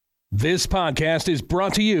This podcast is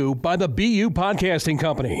brought to you by the BU Podcasting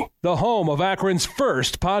Company, the home of Akron's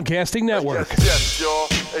first podcasting network. Yes, y'all,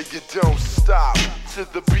 and you don't stop to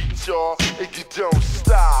the beat, y'all, and you don't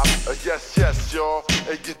stop. Yes, y'all,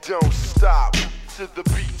 and you don't stop to the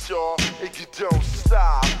beat, y'all, and you don't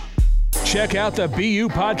stop. Check out the BU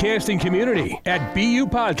Podcasting community at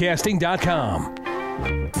bupodcasting.com.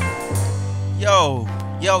 Yo.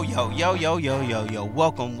 Welcome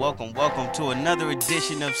to another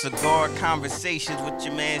edition of Cigar Conversations with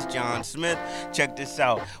your man, John Smith. Check this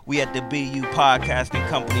out. We at the BU Podcasting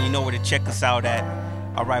Company. You know where to check us out at.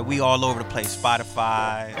 All right, we all over the place.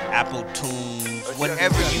 Spotify, Apple Tunes,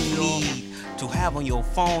 whatever you need to have on your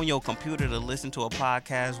phone, your computer to listen to a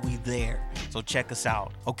podcast, we there. So check us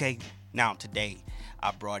out. Okay, now today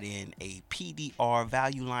I brought in a PDR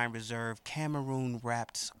Value Line Reserve Cameroon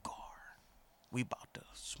wrapped cigar. We about to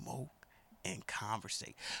smoke and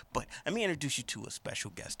conversate. But let me introduce you to a special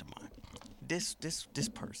guest of mine. This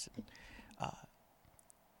person,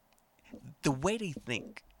 the way they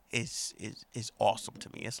think is awesome to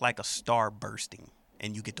me. It's like a star bursting,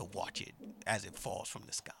 and you get to watch it as it falls from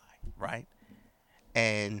the sky, right?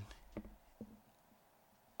 And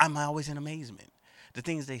I'm always in amazement. The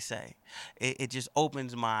things they say, it just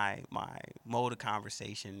opens my mode of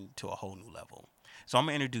conversation to a whole new level. So I'm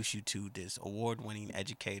going to introduce you to this award-winning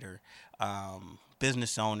educator,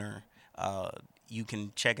 business owner. You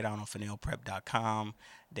can check it out on FennellPrep.com.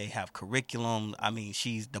 They have curriculum. I mean,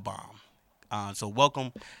 she's the bomb. So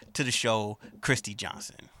welcome to the show, Christy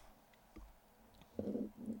Johnson.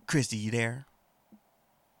 Christy, you there?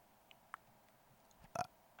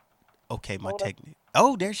 Okay, my technique.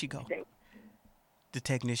 Oh, there she goes. The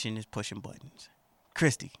technician is pushing buttons.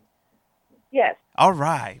 Christy. Yes. All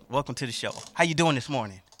right. Welcome to the show. How you doing this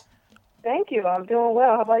morning? Thank you. I'm doing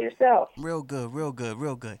well. How about yourself? Real good.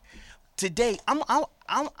 Today, I want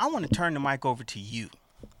to turn the mic over to you.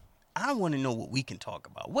 I want to know what we can talk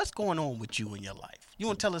about. What's going on with you in your life? You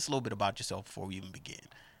want to tell us a little bit about yourself before we even begin?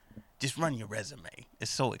 Just run your resume.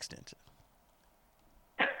 It's so extensive.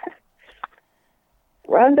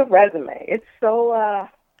 Run the resume. It's so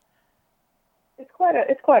It's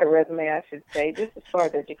quite a resume, I should say, just as far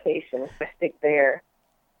as education, if I stick there.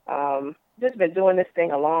 Just been doing this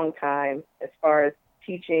thing a long time as far as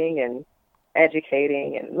teaching and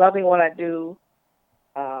educating and loving what I do,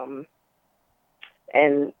 and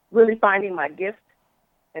really finding my gift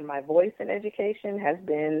and my voice in education has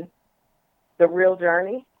been the real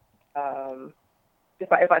journey.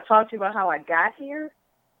 If I talk to you about how I got here,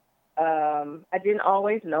 I didn't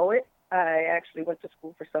always know it. I actually went to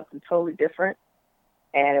school for something totally different.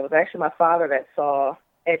 And it was actually my father that saw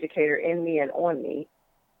educator in me and on me.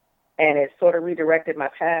 And it sort of redirected my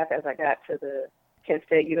path as I got to the Kent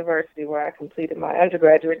State University, where I completed my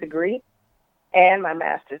undergraduate degree and my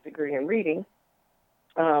master's degree in reading,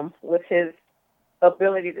 with his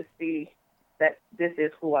ability to see that this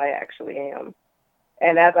is who I actually am.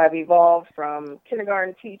 And as I've evolved from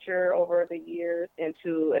kindergarten teacher over the years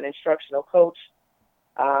into an instructional coach,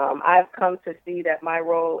 I've come to see that my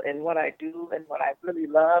role in what I do and what I really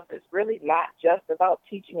love is really not just about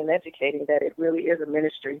teaching and educating, that it really is a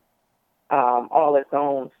ministry all its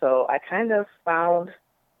own. So I kind of found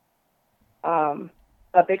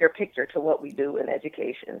a bigger picture to what we do in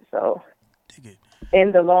education. So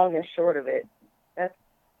in the long and short of it,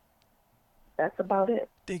 that's about it.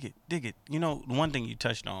 Dig it. You know, one thing you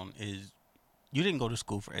touched on is you didn't go to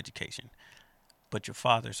school for education, but your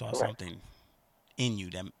father saw something in you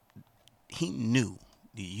that he knew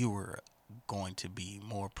that you were going to be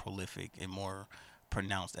more prolific and more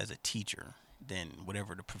pronounced as a teacher than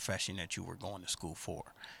whatever the profession that you were going to school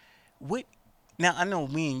for. Now, I know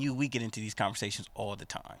me and you, we get into these conversations all the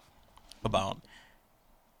time about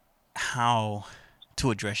how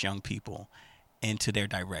to address young people into their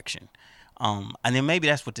direction. And then maybe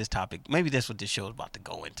that's what this show is about to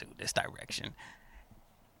go into, this direction.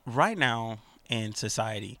 Right now in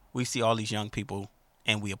society, we see all these young people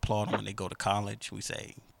and we applaud them when they go to college. We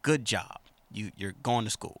say, good job. You're going to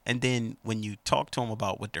school. And then when you talk to them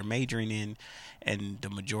about what they're majoring in, and the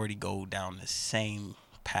majority go down the same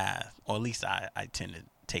path, or at least I tend to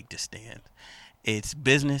take this stand. It's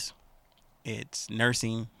business. It's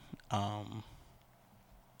nursing. I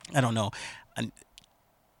don't know.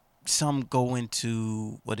 Some go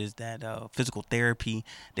into, physical therapy.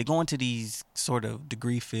 They go into these sort of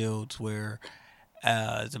degree fields where,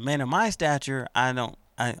 as a man of my stature, I'm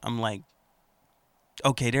like,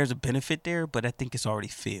 okay, there's a benefit there, but I think it's already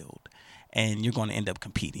filled, and you're going to end up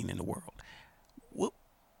competing in the world. Let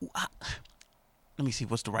me see,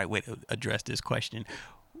 what's the right way to address this question?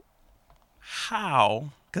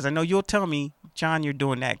 How because I know you'll tell me, John, you're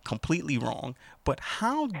doing that completely wrong. But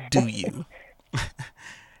how do you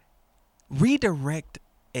redirect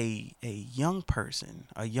a young person,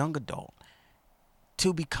 a young adult,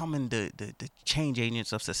 to becoming the change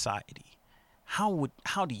agents of society? How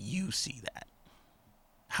do you see that?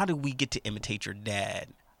 How do we get to imitate your dad?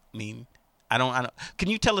 I mean, I don't. Can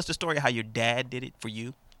you tell us the story of how your dad did it for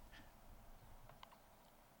you?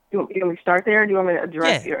 You want me to start there, or do you want me to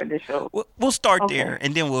address your initial? We'll start there,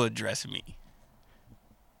 and then we'll address me.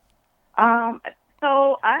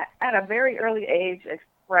 So I, at a very early age,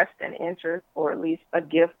 expressed an interest, or at least a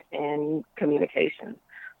gift, in communication.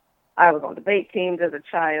 I was on debate teams as a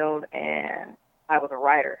child, and I was a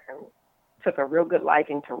writer and took a real good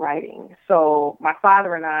liking to writing. So my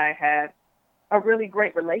father and I had a really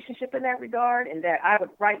great relationship in that regard, in that I would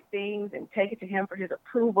write things and take it to him for his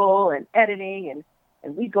approval and editing,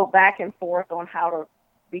 and we'd go back and forth on how to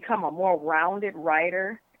become a more rounded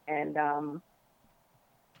writer. And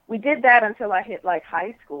we did that until I hit like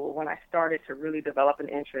high school, when I started to really develop an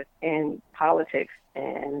interest in politics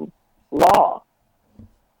and law.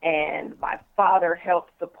 And my father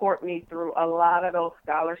helped support me through a lot of those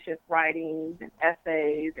scholarship writings and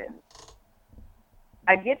essays. And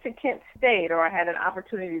I get to Kent State, or I had an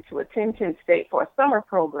opportunity to attend Kent State for a summer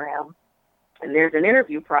program. And there's an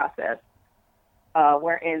interview process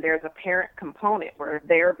wherein there's a parent component where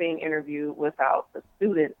they're being interviewed without the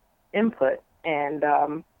student input. And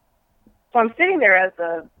so I'm sitting there as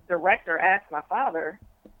the director asked my father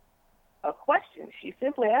a question. She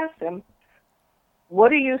simply asked him, "What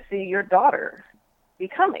do you see your daughter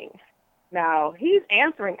becoming?" Now, he's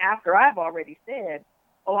answering after I've already said,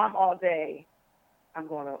 "Oh, I'm all day. I'm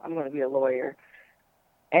going to be a lawyer,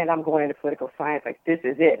 and I'm going into political science. Like, this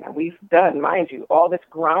is it." And we've done, mind you, all this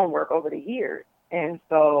groundwork over the years. And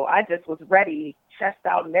so I just was ready, chest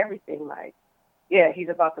out and everything, like, yeah, he's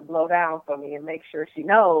about to blow down for me and make sure she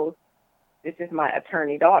knows this is my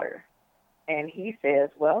attorney daughter. And he says,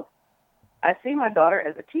 "Well, I see my daughter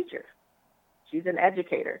as a teacher. She's an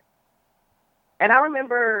educator." And I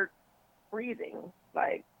remember freezing,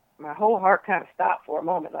 like my whole heart kind of stopped for a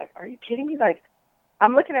moment. Like, are you kidding me? Like,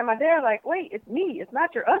 I'm looking at my dad like, wait, it's me. It's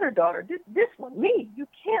not your other daughter. This one, me. You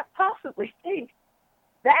can't possibly think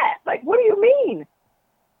that. Like, what do you mean?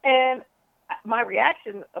 And my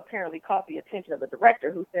reaction apparently caught the attention of the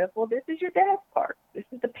director, who says, "Well, this is your dad's part. This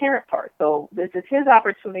is the parent part. So this is his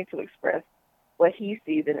opportunity to express what he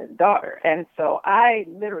sees in his daughter." And so I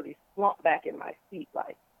literally slumped back in my seat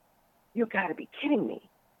like, you got to be kidding me.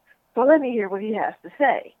 So let me hear what he has to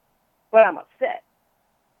say. But I'm upset.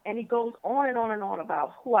 And he goes on and on and on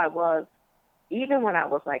about who I was, even when I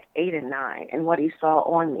was like 8 and 9, and what he saw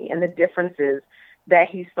on me and the differences that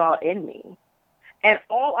he saw in me. And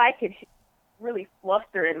all I could really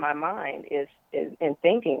fluster in my mind is in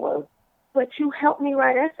thinking was, but you helped me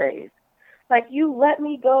write essays. Like, you let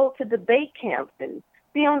me go to debate camps and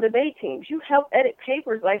be on debate teams. You helped edit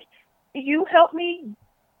papers. Like, you helped me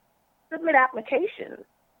submit applications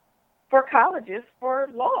for colleges for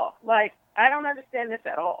law. Like, I don't understand this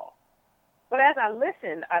at all. But as I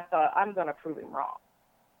listened, I thought, I'm going to prove him wrong.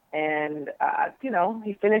 And,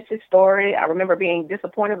 he finished his story. I remember being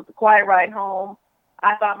disappointed with the quiet ride home.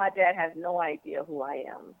 I thought my dad has no idea who I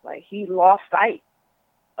am. Like, he lost sight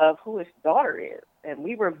of who his daughter is. And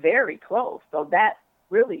we were very close. So that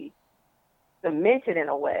really cemented, in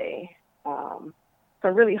a way, some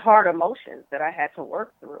really hard emotions that I had to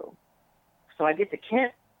work through. So I get to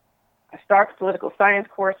Kent. I start political science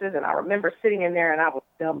courses, and I remember sitting in there and I was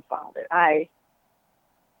dumbfounded. I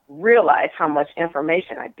realized how much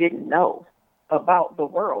information I didn't know about the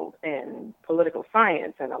world and political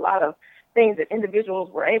science, and a lot of things that individuals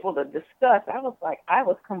were able to discuss, I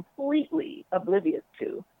was completely oblivious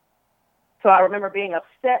to. So I remember being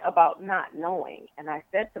upset about not knowing. And I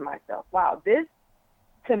said to myself, wow, this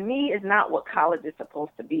to me is not what college is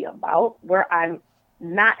supposed to be about, where I'm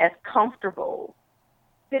not as comfortable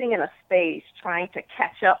sitting in a space trying to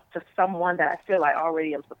catch up to someone that I feel I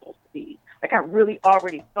already am supposed to be. Like, I really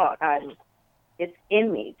already thought it's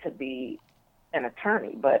in me to be an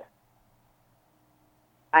attorney, but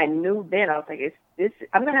I knew then, I was like,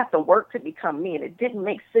 I'm going to have to work to become me. And it didn't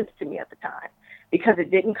make sense to me at the time because it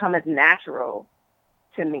didn't come as natural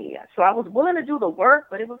to me. So I was willing to do the work,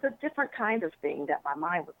 but it was a different kind of thing that my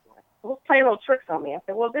mind was doing. It was playing little tricks on me. I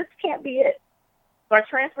said, well, this can't be it. So I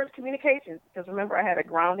transferred to communications because, remember, I had a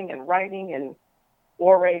grounding in writing and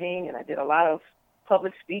orating, and I did a lot of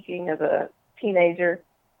public speaking as a teenager.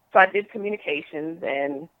 So I did communications,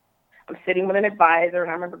 and I'm sitting with an advisor, and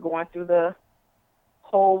I remember going through the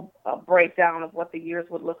whole breakdown of what the years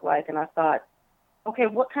would look like, and I thought, okay,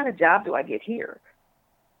 what kind of job do I get here?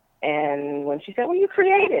 And when she said, well, you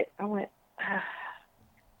created, I went,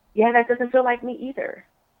 yeah, that doesn't feel like me either.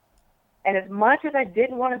 And as much as I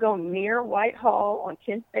didn't want to go near Whitehall on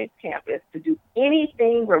Kent State's campus to do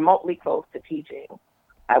anything remotely close to teaching,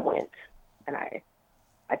 I went. And I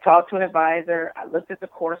talked to an advisor. I looked at the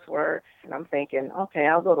coursework, and I'm thinking, okay,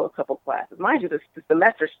 I'll go to a couple classes. Mind you, the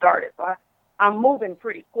semester started, so I'm moving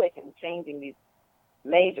pretty quick and changing these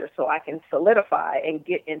majors so I can solidify and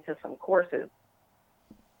get into some courses.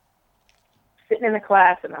 Sitting in the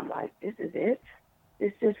class, and I'm like, this is it?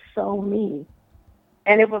 This is so me.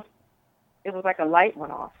 And it was like a light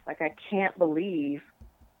went off. Like, I can't believe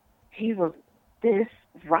he was this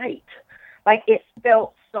right. Like, it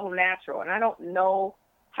felt so natural. And I don't know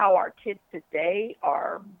how our kids today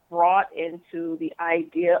are brought into the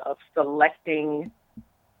idea of selecting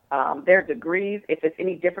their degrees, if it's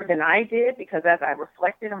any different than I did, because as I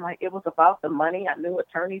reflected, I'm like, it was about the money. I knew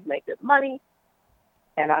attorneys make good money,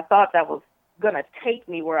 and I thought that was going to take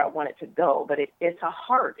me where I wanted to go. But it's a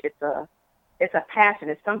heart. It's a passion.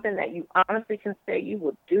 It's something that you honestly can say you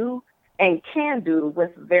would do and can do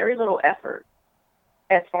with very little effort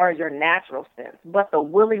as far as your natural sense. But the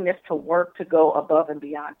willingness to work, to go above and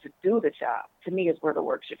beyond, to do the job, to me is where the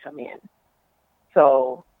work should come in.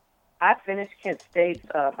 So I finished Kent State's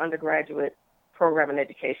undergraduate program in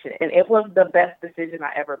education, and it was the best decision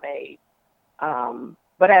I ever made.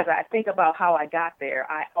 But as I think about how I got there,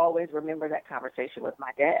 I always remember that conversation with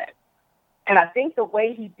my dad. And I think the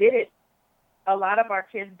way he did it, a lot of our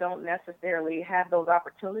kids don't necessarily have those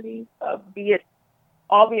opportunities,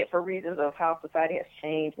 albeit for reasons of how society has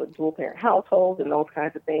changed with dual-parent households and those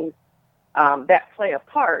kinds of things that play a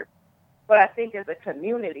part. But I think as a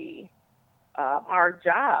community, our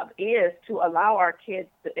job is to allow our kids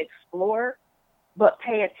to explore, but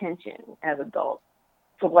pay attention as adults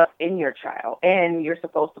to what's in your child, and you're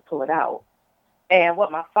supposed to pull it out. And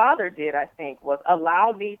what my father did, I think, was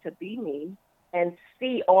allow me to be me and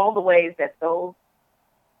see all the ways that those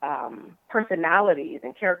personalities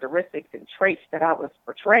and characteristics and traits that I was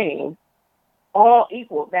portraying all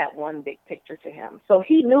equaled that one big picture to him. So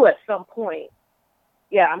he knew at some point,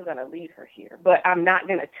 yeah, I'm going to lead her here, but I'm not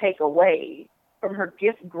going to take away from her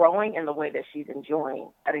gift growing in the way that she's enjoying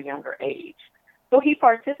at a younger age. So he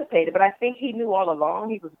participated, but I think he knew all along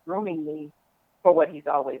he was grooming me for what he's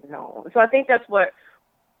always known. So I think that's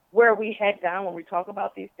where we head down when we talk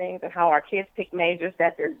about these things, and how our kids pick majors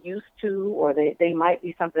that they're used to, or they might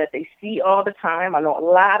be something that they see all the time. I know a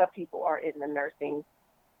lot of people are in the nursing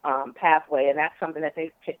pathway, and that's something that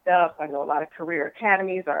they've picked up. I know a lot of career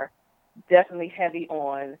academies are definitely heavy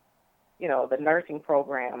on, the nursing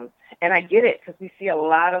programs. And I get it, because we see a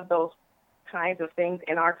lot of those kinds of things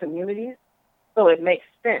in our communities. So it makes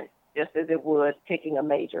sense, just as it would picking a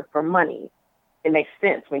major for money. It makes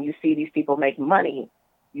sense when you see these people make money,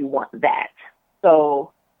 you want that.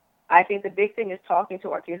 So I think the big thing is talking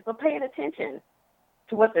to our kids, but paying attention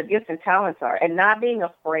to what their gifts and talents are, and not being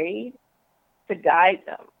afraid to guide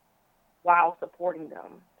them while supporting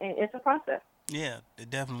them. And it's a process. Yeah, it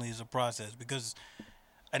definitely is a process, because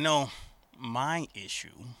I know my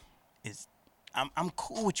issue is I'm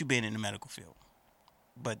cool with you being in the medical field,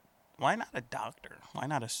 but why not a doctor? Why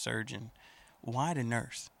not a surgeon? Why the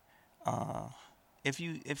nurse? If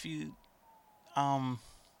you I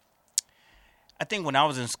think when I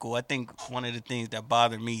was in school, I think one of the things that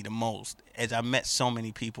bothered me the most is I met so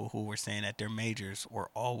many people who were saying that their majors were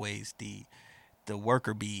always the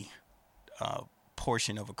worker bee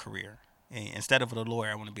portion of a career. And instead of the lawyer,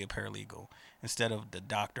 I want to be a paralegal. Instead of the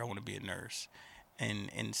doctor, I want to be a nurse. And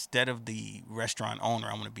instead of the restaurant owner,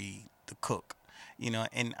 I want to be the cook.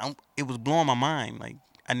 And it was blowing my mind. Like,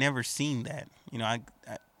 I never seen that.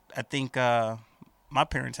 I think my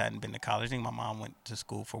parents hadn't been to college. I think my mom went to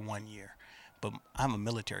school for 1 year. But I'm a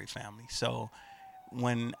military family. So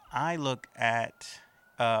when I look at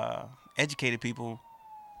educated people,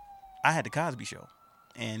 I had the Cosby Show.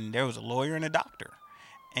 And there was a lawyer and a doctor.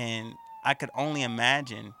 And I could only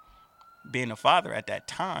imagine being a father at that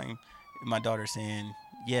time, my daughter saying,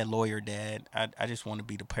 yeah, lawyer, dad, I just want to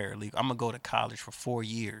be the paralegal. I'm going to go to college for 4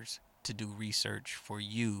 years to do research for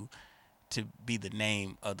you to be the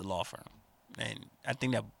name of the law firm. And I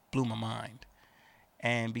think that blew my mind.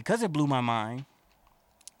 And because it blew my mind,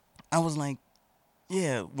 I was like,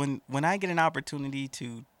 yeah, when I get an opportunity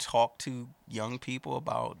to talk to young people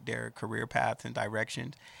about their career paths and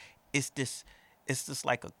directions, it's just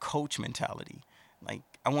like a coach mentality. Like,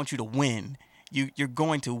 I want you to win. You're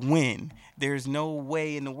going to win. There's no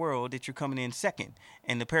way in the world that you're coming in second.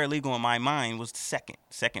 And the paralegal in my mind was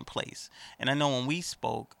second place. And I know when we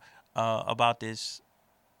spoke about this,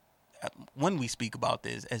 when we speak about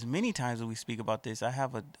this, as many times as we speak about this, I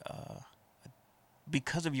have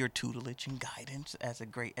because of your tutelage and guidance as a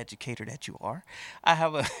great educator that you are, I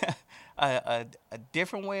have a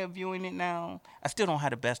different way of viewing it now. I still don't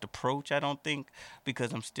have the best approach, I don't think,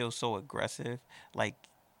 because I'm still so aggressive. Like,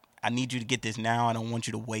 I need you to get this now. I don't want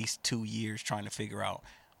you to waste 2 years trying to figure out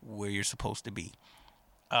where you're supposed to be.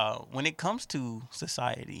 When it comes to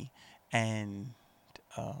society and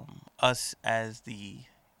us as the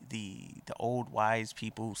old wise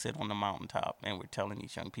people who sit on the mountaintop and we're telling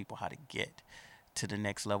these young people how to get to the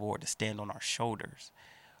next level or to stand on our shoulders,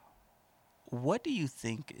 what do you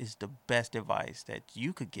think is the best advice that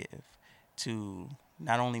you could give to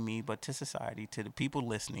not only me but to society, to the people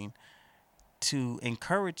listening, to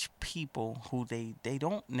encourage people who they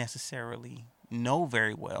don't necessarily know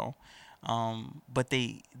very well, but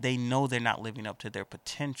they know they're not living up to their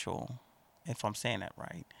potential, if I'm saying that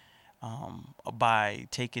right, by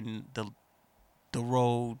taking the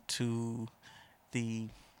road to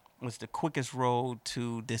what's the quickest road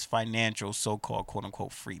to this financial so-called quote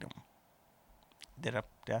unquote freedom? Did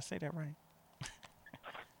I say that right?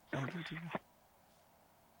 Thank you, Gina.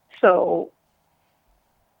 So,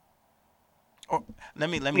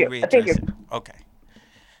 let me readdress it. Okay.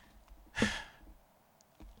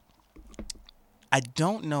 I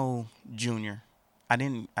don't know Junior. I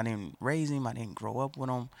didn't raise him. I didn't grow up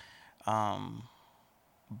with him.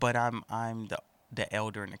 But I'm the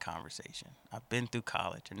elder in the conversation. I've been through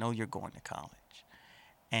college. I know you're going to college,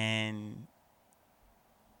 and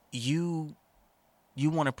you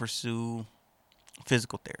want to pursue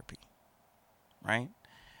physical therapy, right?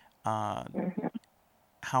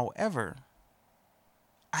 However,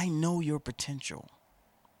 I know your potential.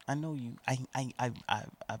 I know you.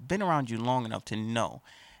 I've been around you long enough to know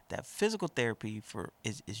that physical therapy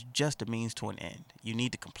is just a means to an end. You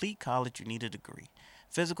need to complete college. You need a degree.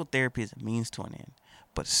 Physical therapy is a means to an end,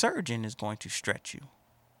 but surgeon is going to stretch you.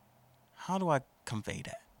 How do I convey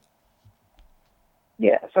that?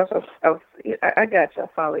 yeah, I got you,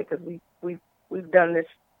 Folly, because we've done this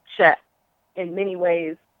chat in many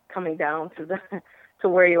ways, coming down to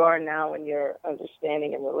where you are now and your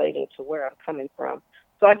understanding and relating to where I'm coming from.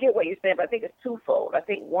 So I get what you're saying, but I think it's twofold. I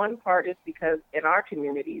think one part is because in our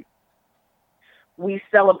communities, we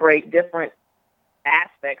celebrate different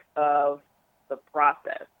aspects of the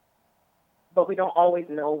process, but we don't always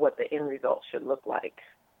know what the end result should look like.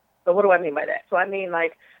 So what do I mean by that? So I mean,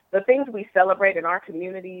 like, the things we celebrate in our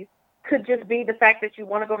communities could just be the fact that you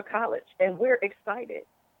want to go to college, and we're excited.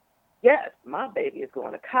 Yes, my baby is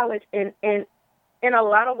going to college, and in a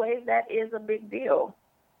lot of ways, that is a big deal.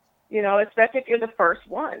 You know, especially if you're the first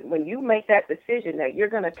one. When you make that decision that you're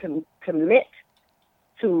going to commit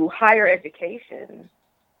to higher education,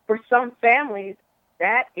 for some families,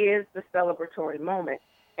 that is the celebratory moment.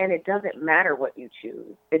 And it doesn't matter what you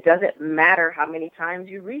choose. It doesn't matter how many times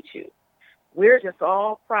you rechoose. We're just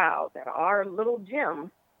all proud that our little Jim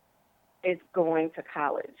is going to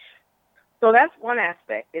college. So that's one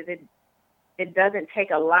aspect, is it doesn't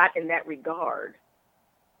take a lot in that regard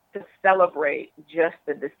to celebrate just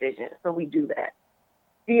the decision. So we do that.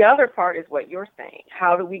 The other part is what you're saying.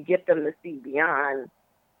 How do we get them to see beyond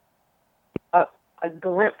a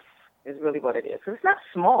glimpse is really what it is. So it's not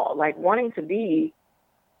small. Like, wanting to be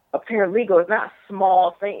a paralegal is not a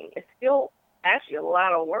small thing. It's still actually a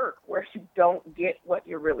lot of work where you don't get what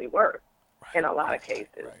you're really worth in a lot of cases.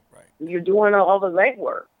 Right. You're doing all the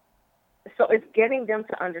legwork. So it's getting them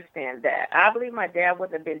to understand that. I believe my dad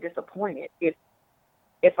would have been disappointed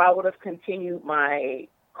if I would have continued my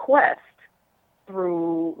quest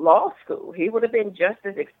through law school. He would have been just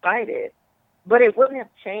as excited, but it wouldn't have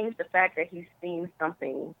changed the fact that he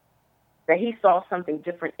saw something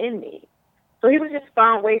different in me. So he would have just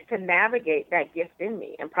found ways to navigate that gift in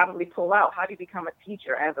me and probably pull out, how do you become a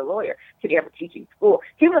teacher as a lawyer? Could you have a teaching school?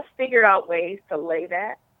 He would have figured out ways to lay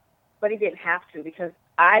that, but he didn't have to, because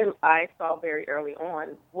I saw very early on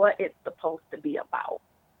what it's supposed to be about.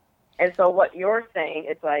 And so what you're saying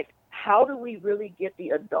is, like, how do we really get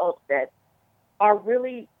the adults that are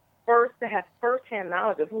really first to have firsthand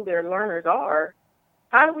knowledge of who their learners are?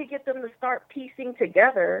 How do we get them to start piecing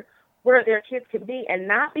together where their kids can be and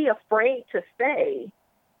not be afraid to say,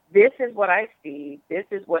 this is what I see, this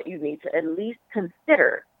is what you need to at least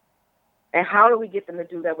consider? And how do we get them to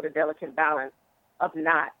do that with a delicate balance of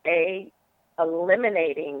not, A,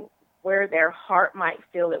 eliminating where their heart might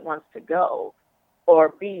feel it wants to go,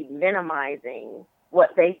 or B, minimizing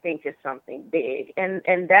what they think is something big. And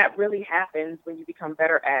that really happens when you become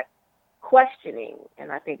better at questioning.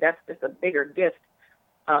 And I think that's just a bigger gift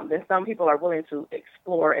than some people are willing to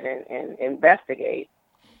explore and investigate.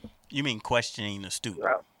 You mean questioning the student?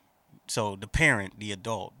 So the parent, the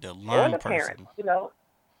adult, the or learned the person. parent. You know,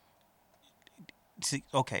 See,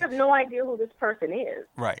 okay, you have no idea who this person is.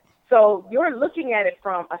 right. So you're looking at it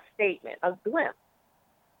from a statement, a glimpse.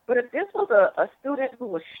 But if this was a student who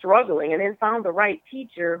was struggling and then found the right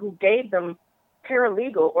teacher who gave them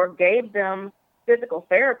paralegal or gave them physical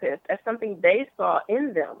therapist as something they saw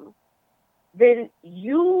in them, then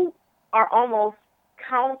you are almost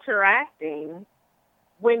counteracting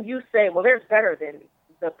when you say, well, there's better than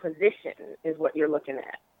the position is what you're looking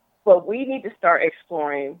at. But we need to start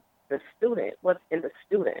exploring the student, what's in the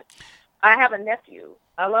student. I have a nephew.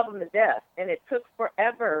 I love him to death. And it took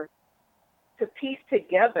forever to piece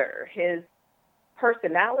together his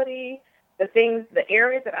personality, the things, the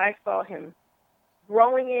areas that I saw him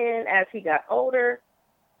growing in as he got older.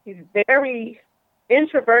 He's very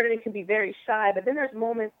introverted and can be very shy, but then there's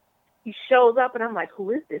moments he shows up and I'm like,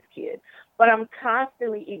 who is this kid? But I'm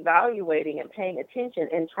constantly evaluating and paying attention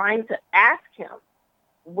and trying to ask him,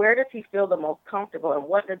 where does he feel the most comfortable and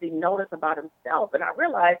what does he notice about himself? And I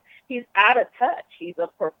realized he's out of touch. He's a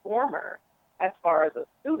performer as far as a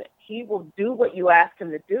student. He will do what you ask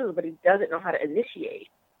him to do, but he doesn't know how to initiate.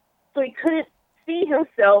 So he couldn't see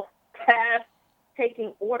himself past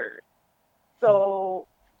taking orders. So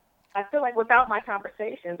I feel like without my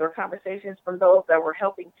conversations or conversations from those that were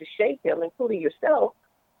helping to shape him, including yourself,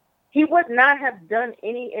 he would not have done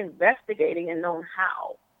any investigating and known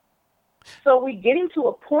how. So we're getting to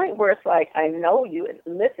a point where it's like, I know you, and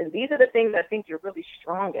listen, these are the things I think you're really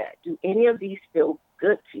strong at. Do any of these feel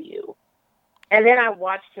good to you? And then I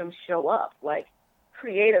watched him show up, like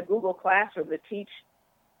create a Google Classroom to teach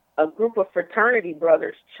a group of fraternity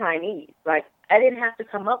brothers Chinese. Like, I didn't have to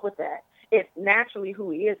come up with that. It's naturally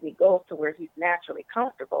who he is, and he goes to where he's naturally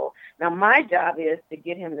comfortable. Now, my job is to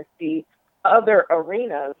get him to see other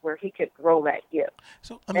arenas where he could grow that gift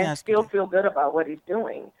and still feel good about what he's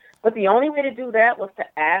doing. But the only way to do that was to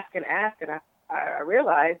ask, and I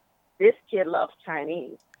realized this kid loves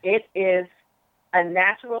Chinese. It is a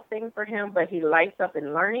natural thing for him, but he lights up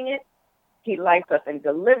in learning it. He lights up in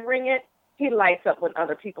delivering it. He lights up when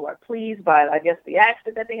other people are pleased by, I guess, the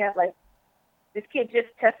accent that they have. Like, this kid just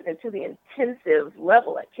tested into the intensive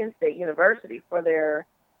level at Kent State University for their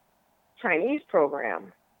Chinese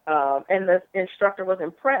program. And the instructor was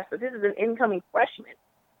impressed. But this is an incoming freshman.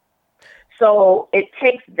 So it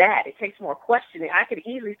takes that. It takes more questioning. I could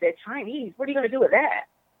easily say, Chinese, what are you going to do with that?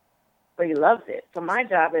 But he loves it. So my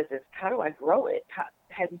job is how do I grow it?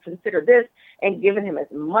 Have you considered this? And giving him as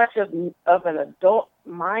much of an adult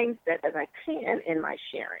mindset as I can in my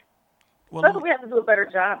sharing. Well, that's what we have to do a better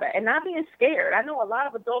job at. And not being scared. I know a lot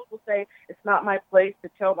of adults will say, it's not my place to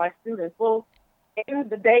tell my students. Well, in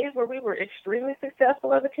the days where we were extremely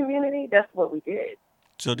successful as a community, that's what we did.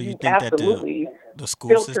 So do you think that the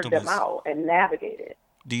school system them out and navigated?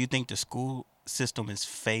 Do you think the school system is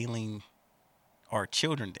failing our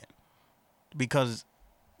children then? Because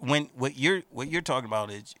what you're talking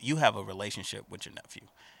about is you have a relationship with your nephew.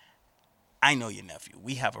 I know your nephew.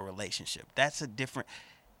 We have a relationship. That's a different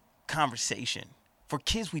conversation. For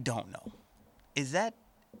kids we don't know.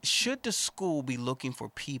 Should the school be looking for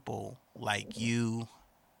people like you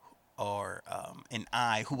or and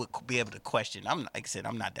I who would be able to question? Like I said,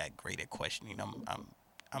 I'm not that great at questioning.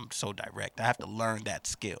 I'm so direct. I have to learn that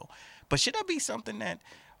skill. But should that be something that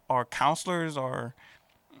our counselors are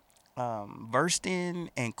versed in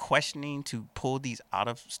and questioning to pull these out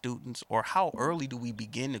of students? Or how early do we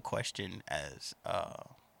begin to question as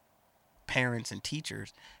parents and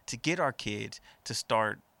teachers to get our kids to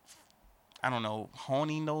start, I don't know,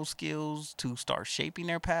 honing those skills, to start shaping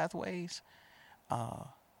their pathways?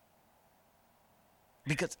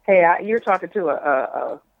 Because you're talking to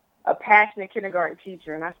a passionate kindergarten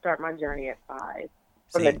teacher, and I start my journey at 5.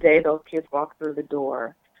 From the day those kids walk through the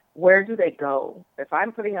door, where do they go? If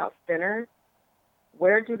I'm putting out centers,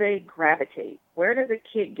 where do they gravitate? Where does a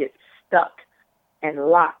kid get stuck and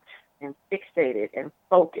locked and fixated and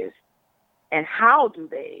focused? And how do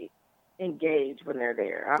they engage when they're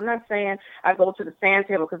there? I'm not saying I go to the sand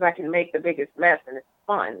table because I can make the biggest mess and it's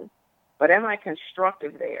fun, but am I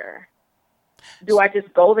constructive there? Do I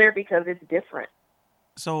just go there because it's different?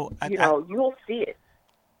 So you'll see it.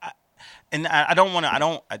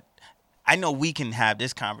 I know we can have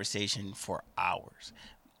this conversation for hours.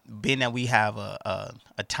 Being that we have a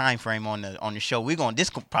time frame on the show, this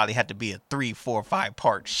could probably have to be a 3, 4, 5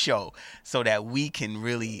 part show so that we can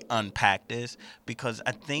really unpack this. Because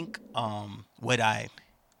I think what I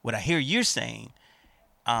hear you're saying,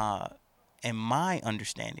 and my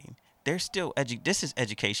understanding, there's still this is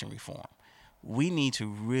education reform. We need to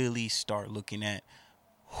really start looking at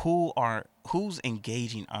who's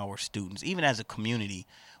engaging our students, even as a community,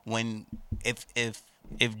 when if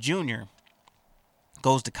Junior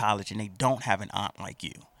goes to college and they don't have an aunt like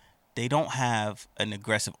you, they don't have an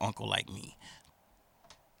aggressive uncle like me,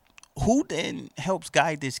 who then helps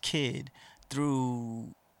guide this kid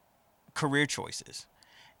through career choices?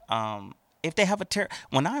 If they have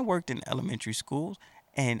when I worked in elementary schools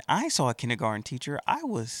and I saw a kindergarten teacher, I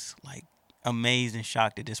was like amazed and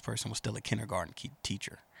shocked that this person was still a kindergarten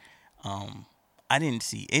teacher. I didn't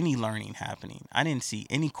see any learning happening. I didn't see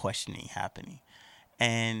any questioning happening.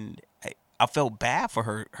 And I felt bad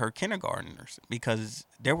for her kindergartners, because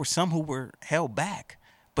there were some who were held back,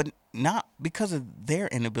 but not because of their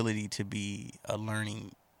inability to be a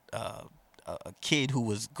learning a kid who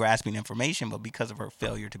was grasping information, but because of her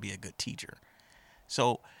failure to be a good teacher.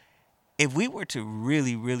 So if we were to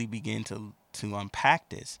really, really begin to unpack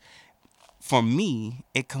this, for me,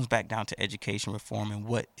 it comes back down to education reform and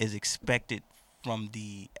what is expected from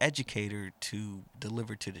the educator to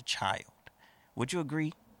deliver to the child. Would you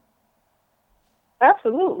agree?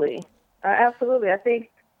 Absolutely. Absolutely. I think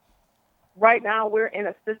right now we're in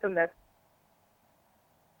a system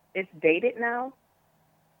it's dated now.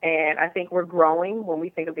 And I think we're growing when we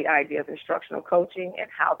think of the idea of instructional coaching and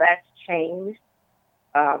how that's changed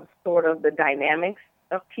sort of the dynamics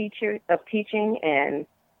of teaching and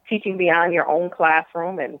teaching beyond your own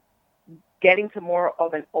classroom and getting to more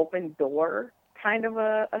of an open door kind of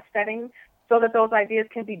a setting so that those ideas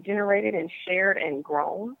can be generated and shared and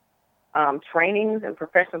grown. Trainings and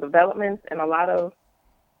professional developments and a lot of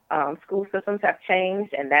school systems have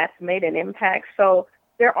changed, and that's made an impact. So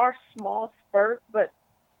there are small spurts, but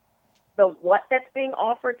what that's being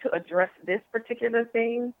offered to address this particular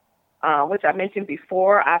thing, which I mentioned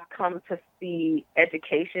before, I've come to see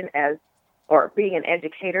education or being an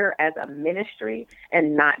educator as a ministry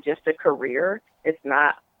and not just a career. It's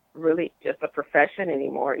not really just a profession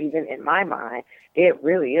anymore, even in my mind. It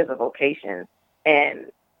really is a vocation.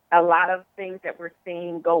 And a lot of things that we're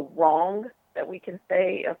seeing go wrong, that we can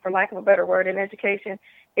say, for lack of a better word, in education,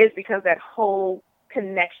 is because that whole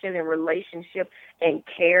connection and relationship and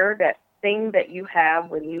care, that thing that you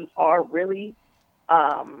have when you are really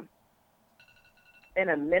in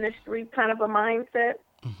a ministry kind of a mindset,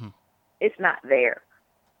 it's not there.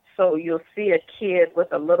 So you'll see a kid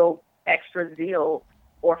with a little extra zeal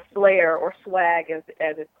or flair or swag, as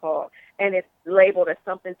it's called, and it's labeled as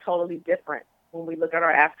something totally different when we look at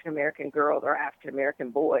our African-American girls or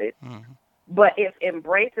African-American boys. But if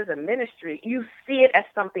embraced as a ministry, you see it as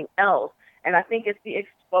something else. And I think it's the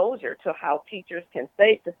exposure to how teachers can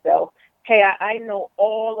say to self, hey, I know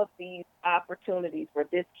all of these opportunities where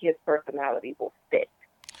this kid's personality will fit.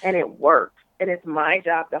 And it works. And it's my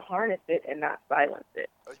job to harness it and not silence it.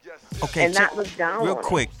 Okay, and not look down real on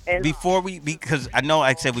quick, it. before because I know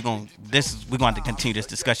I said we're going to continue this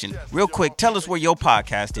discussion. Real quick, tell us where your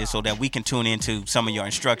podcast is so that we can tune into some of your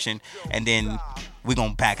instruction, and then we're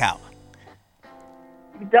going to back out.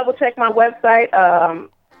 Double check my website,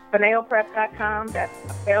 FINAOprep.com.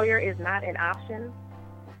 That's failure is not an option.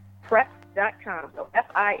 Prep.com. So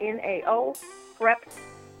FINAO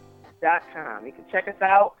prep.com. You can check us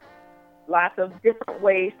out. Lots of different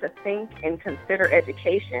ways to think and consider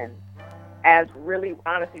education as really,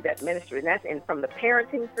 honestly, that ministry. And that's from the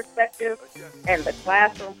parenting perspective and the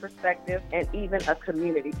classroom perspective and even a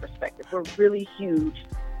community perspective. We're really huge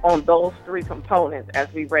on those three components as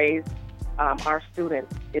we raise our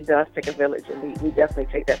students. It does take a village, and we definitely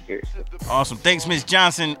take that seriously. Awesome. Thanks, Ms.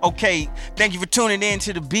 Johnson. Okay, thank you for tuning in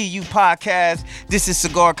to the BU Podcast. This is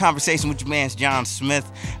Cigar Conversation with your man, John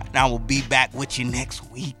Smith, and I will be back with you next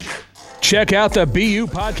week. Check out the BU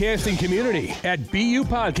Podcasting community at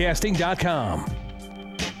BUpodcasting.com.